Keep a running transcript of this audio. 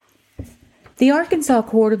The Arkansas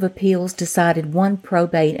Court of Appeals decided one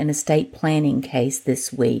probate and estate planning case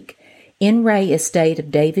this week. In re Estate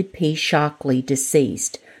of David P. Shockley,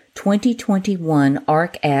 deceased, 2021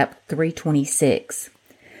 Ark App 326.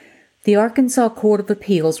 The Arkansas Court of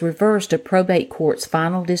Appeals reversed a probate court's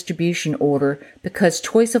final distribution order because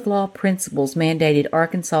choice of law principles mandated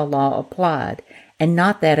Arkansas law applied, and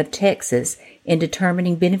not that of Texas, in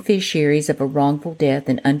determining beneficiaries of a wrongful death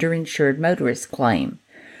and underinsured motorist claim.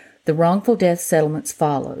 The wrongful death settlements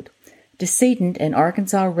followed. Decedent, an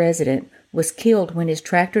Arkansas resident, was killed when his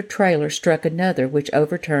tractor-trailer struck another which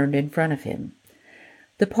overturned in front of him.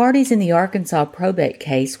 The parties in the Arkansas probate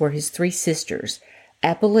case were his three sisters,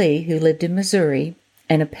 appellee, who lived in Missouri,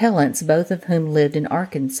 and appellants, both of whom lived in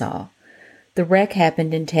Arkansas. The wreck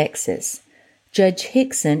happened in Texas. Judge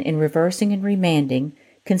Hickson, in reversing and remanding,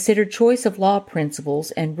 considered choice of law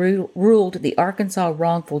principles and ruled the Arkansas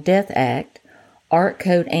Wrongful Death Act, Art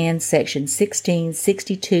Code Ann Section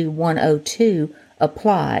 1662-102,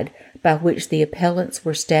 applied, by which the appellants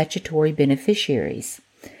were statutory beneficiaries.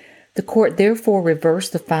 The court therefore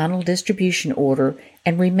reversed the final distribution order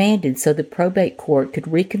and remanded so the probate court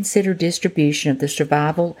could reconsider distribution of the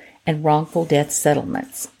survival and wrongful death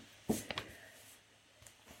settlements.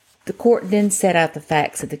 The court then set out the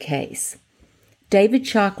facts of the case. David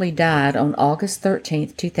Shockley died on August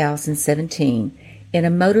 13, 2017, in a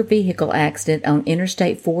motor vehicle accident on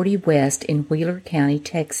Interstate 40 West in Wheeler County,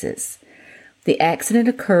 Texas. The accident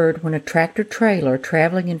occurred when a tractor-trailer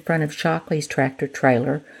traveling in front of Shockley's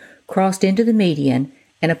tractor-trailer crossed into the median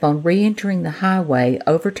and upon re-entering the highway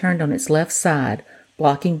overturned on its left side,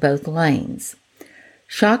 blocking both lanes.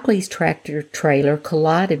 Shockley's tractor-trailer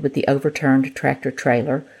collided with the overturned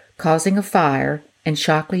tractor-trailer, causing a fire, and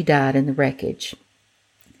Shockley died in the wreckage.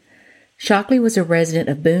 Shockley was a resident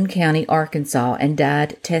of Boone County, Arkansas, and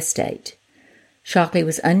died testate. Shockley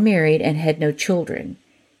was unmarried and had no children.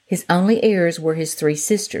 His only heirs were his three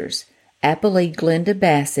sisters, appellee Glenda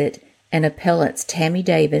Bassett and appellants Tammy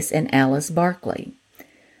Davis and Alice Barkley.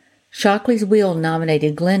 Shockley's will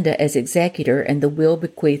nominated Glenda as executor, and the will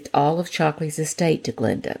bequeathed all of Shockley's estate to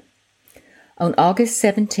Glenda. On August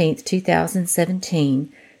 17,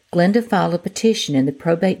 2017, Glenda filed a petition in the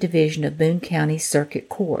Probate Division of Boone County Circuit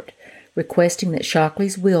Court, requesting that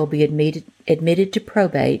Shockley's will be admitted to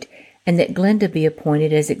probate and that Glenda be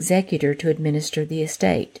appointed as executor to administer the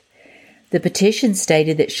estate. The petition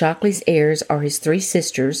stated that Shockley's heirs are his three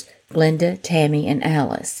sisters, Glenda, Tammy, and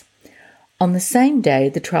Alice. On the same day,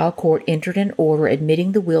 the trial court entered an order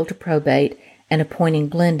admitting the will to probate and appointing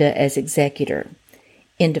Glenda as executor.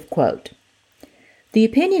 End of quote. The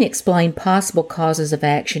opinion explained possible causes of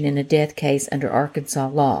action in a death case under Arkansas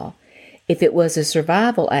law. If it was a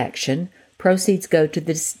survival action, proceeds go to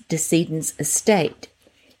the decedent's estate.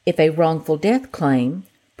 If a wrongful death claim,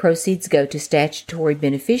 proceeds go to statutory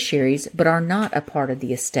beneficiaries but are not a part of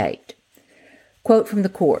the estate. Quote from the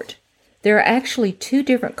court, "There are actually two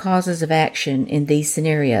different causes of action in these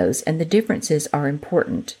scenarios, and the differences are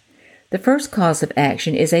important. The first cause of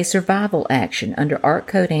action is a survival action under Art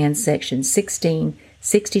Code Ann Section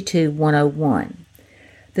 1662-101.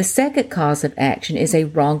 The second cause of action is a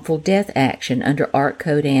wrongful death action under Art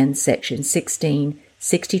Code Ann Section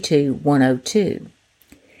 1662-102.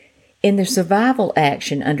 In the survival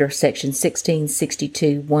action under Section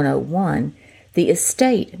 1662-101, the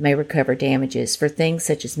estate may recover damages for things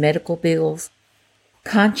such as medical bills,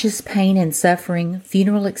 conscious pain and suffering,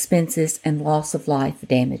 funeral expenses, and loss of life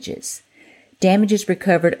damages. Damages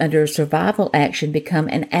recovered under a survival action become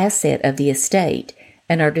an asset of the estate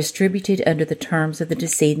and are distributed under the terms of the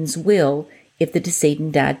decedent's will if the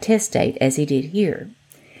decedent died testate, as he did here.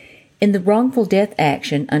 In the wrongful death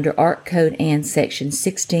action under Art Code Ann Section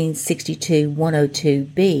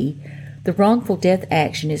 1662-102b, the wrongful death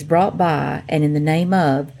action is brought by and in the name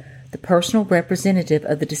of the personal representative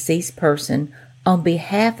of the deceased person on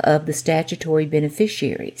behalf of the statutory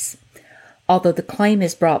beneficiaries. Although the claim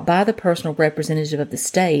is brought by the personal representative of the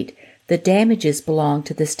state, the damages belong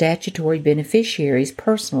to the statutory beneficiaries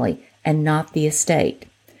personally and not the estate.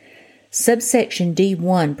 Subsection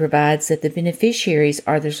D1 provides that the beneficiaries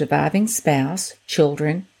are the surviving spouse,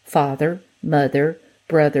 children, father, mother,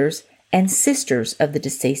 brothers, and sisters of the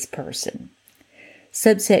deceased person.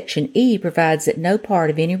 Subsection E provides that no part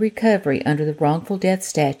of any recovery under the wrongful death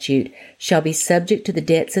statute shall be subject to the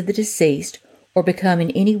debts of the deceased or become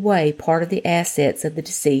in any way part of the assets of the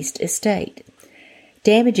deceased estate.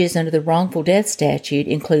 Damages under the wrongful death statute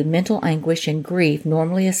include mental anguish and grief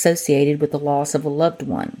normally associated with the loss of a loved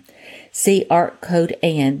one. See Art Code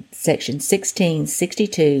Ann, Section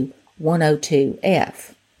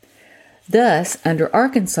 1662-102F. Thus, under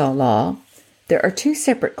Arkansas law, There are two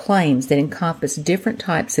separate claims that encompass different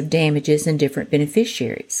types of damages and different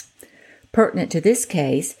beneficiaries. Pertinent to this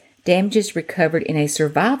case, damages recovered in a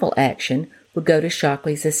survival action would go to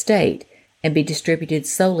Shockley's estate and be distributed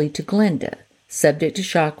solely to Glenda, subject to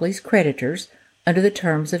Shockley's creditors under the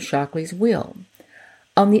terms of Shockley's will.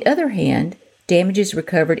 On the other hand, damages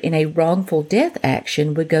recovered in a wrongful death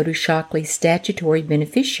action would go to Shockley's statutory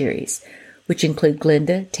beneficiaries, which include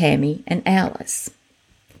Glenda, Tammy, and Alice.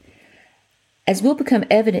 As will become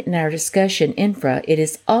evident in our discussion infra, it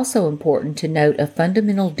is also important to note a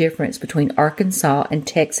fundamental difference between Arkansas and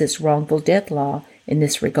Texas wrongful death law in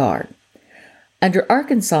this regard. Under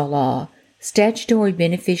Arkansas law, statutory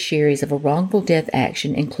beneficiaries of a wrongful death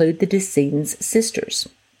action include the decedent's sisters.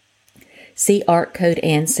 See Ark Code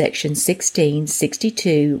Ann Section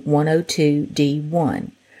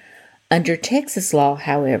 1662-102D1. Under Texas law,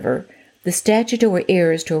 however, the statutory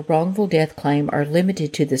heirs to a wrongful death claim are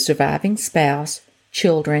limited to the surviving spouse,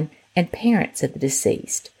 children, and parents of the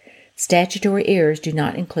deceased. Statutory heirs do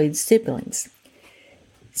not include siblings.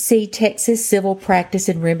 See Texas Civil Practice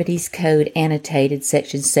and Remedies Code Annotated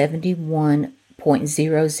Section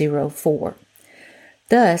 71.004.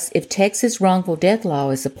 Thus, if Texas wrongful death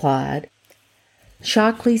law is applied,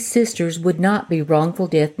 Shockley's sisters would not be wrongful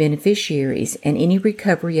death beneficiaries, and any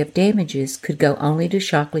recovery of damages could go only to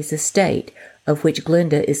Shockley's estate, of which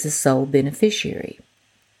Glenda is the sole beneficiary.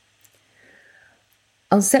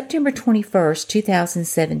 On September 21,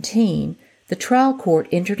 2017, the trial court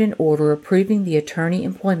entered an order approving the attorney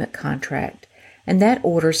employment contract, and that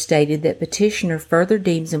order stated that petitioner further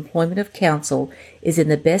deems employment of counsel is in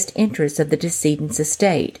the best interest of the decedent's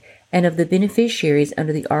estate and of the beneficiaries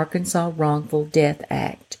under the Arkansas Wrongful Death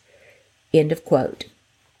Act. End of quote.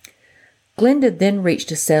 Glenda then reached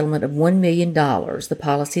a settlement of $1 million, the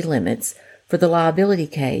policy limits, for the liability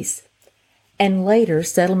case, and later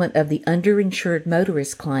settlement of the underinsured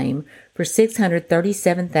motorist claim for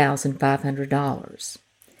 $637,500.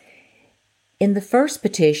 In the first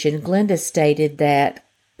petition, Glenda stated that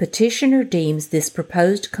petitioner deems this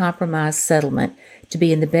proposed compromise settlement to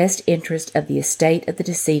be in the best interest of the estate of the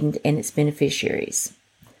decedent and its beneficiaries.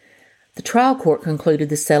 The trial court concluded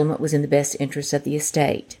the settlement was in the best interest of the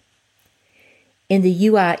estate. In the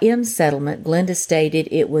UIM settlement, Glenda stated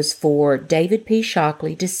it was for David P.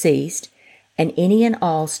 Shockley, deceased, and any and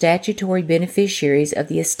all statutory beneficiaries of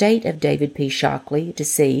the estate of David P. Shockley,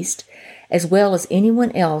 deceased, as well as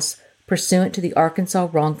anyone else pursuant to the Arkansas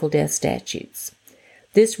wrongful death statutes.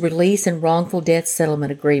 This release and wrongful death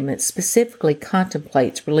settlement agreement specifically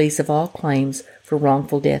contemplates release of all claims for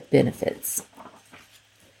wrongful death benefits.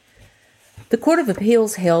 The Court of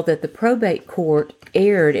Appeals held that the probate court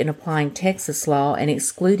erred in applying Texas law and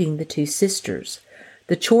excluding the two sisters.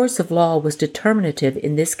 The choice of law was determinative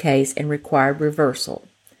in this case and required reversal.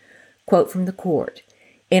 Quote from the court,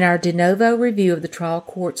 "In our de novo review of the trial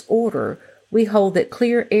court's order, we hold that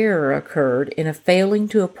clear error occurred in a failing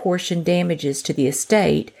to apportion damages to the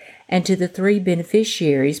estate and to the three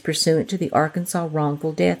beneficiaries pursuant to the Arkansas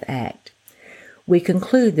Wrongful Death Act. We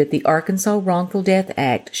conclude that the Arkansas Wrongful Death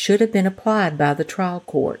Act should have been applied by the trial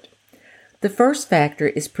court. The first factor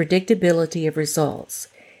is predictability of results.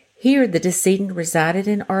 Here, the decedent resided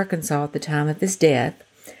in Arkansas at the time of his death,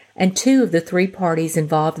 and two of the three parties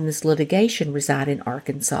involved in this litigation reside in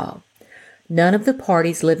Arkansas. None of the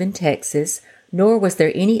parties live in Texas, nor was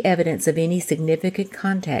there any evidence of any significant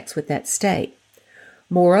contacts with that state.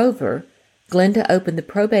 Moreover, Glenda opened the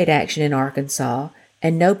probate action in Arkansas,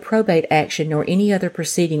 and no probate action nor any other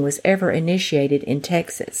proceeding was ever initiated in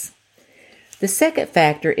Texas. The second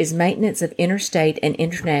factor is maintenance of interstate and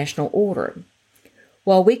international order.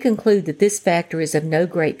 While we conclude that this factor is of no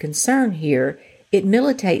great concern here, it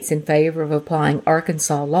militates in favor of applying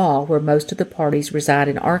Arkansas law where most of the parties reside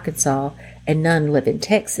in Arkansas and none live in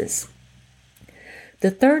Texas.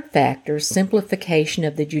 The third factor, simplification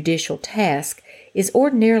of the judicial task, is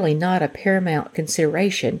ordinarily not a paramount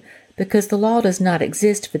consideration because the law does not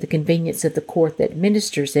exist for the convenience of the court that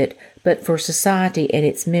administers it, but for society and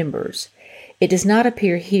its members. It does not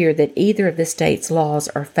appear here that either of the state's laws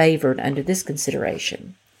are favored under this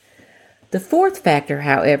consideration. The fourth factor,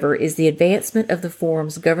 however, is the advancement of the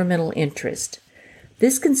forum's governmental interest.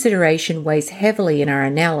 This consideration weighs heavily in our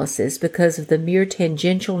analysis because of the mere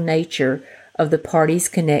tangential nature of the parties'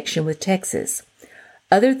 connection with Texas.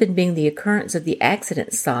 Other than being the occurrence of the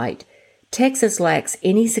accident site, Texas lacks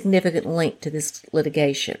any significant link to this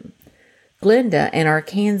litigation. Glenda, an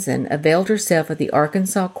Arkansan, availed herself of the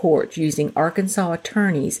Arkansas courts using Arkansas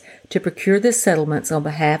attorneys to procure the settlements on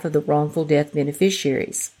behalf of the wrongful death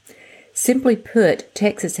beneficiaries. Simply put,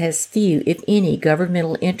 Texas has few, if any,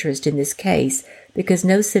 governmental interest in this case because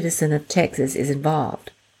no citizen of Texas is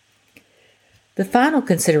involved. The final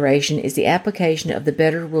consideration is the application of the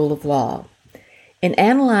better rule of law. In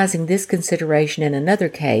analyzing this consideration in another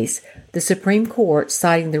case, the Supreme Court,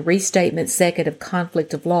 citing the Restatement Second of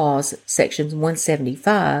Conflict of Laws, Sections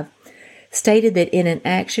 175, stated that in an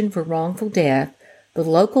action for wrongful death, the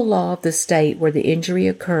local law of the state where the injury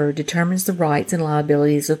occurred determines the rights and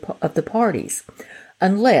liabilities of the parties,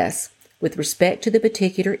 unless, with respect to the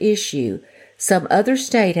particular issue, some other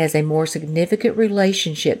state has a more significant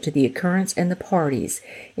relationship to the occurrence and the parties,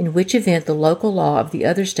 in which event the local law of the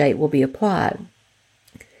other state will be applied.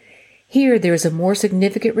 Here there is a more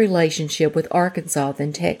significant relationship with Arkansas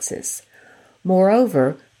than Texas.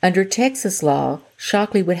 Moreover, under Texas law,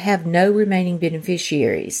 Shockley would have no remaining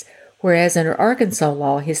beneficiaries, whereas under Arkansas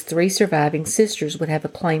law his 3 surviving sisters would have a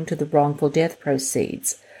claim to the wrongful death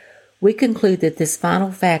proceeds. We conclude that this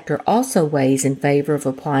final factor also weighs in favor of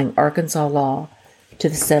applying Arkansas law to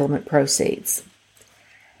the settlement proceeds.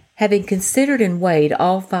 Having considered and weighed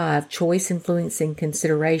all 5 choice-influencing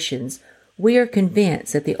considerations, we are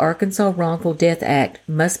convinced that the Arkansas Wrongful Death Act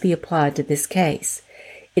must be applied to this case.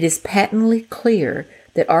 It is patently clear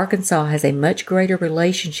that Arkansas has a much greater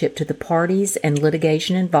relationship to the parties and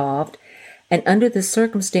litigation involved, and under the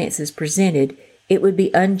circumstances presented, it would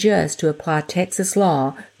be unjust to apply Texas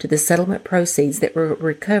law to the settlement proceeds that were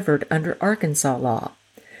recovered under Arkansas law.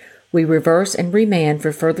 We reverse and remand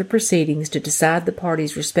for further proceedings to decide the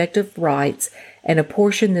parties' respective rights and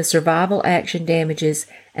apportion the survival action damages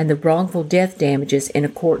and the wrongful death damages in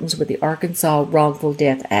accordance with the Arkansas Wrongful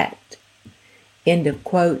Death Act. End of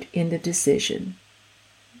quote. End of decision.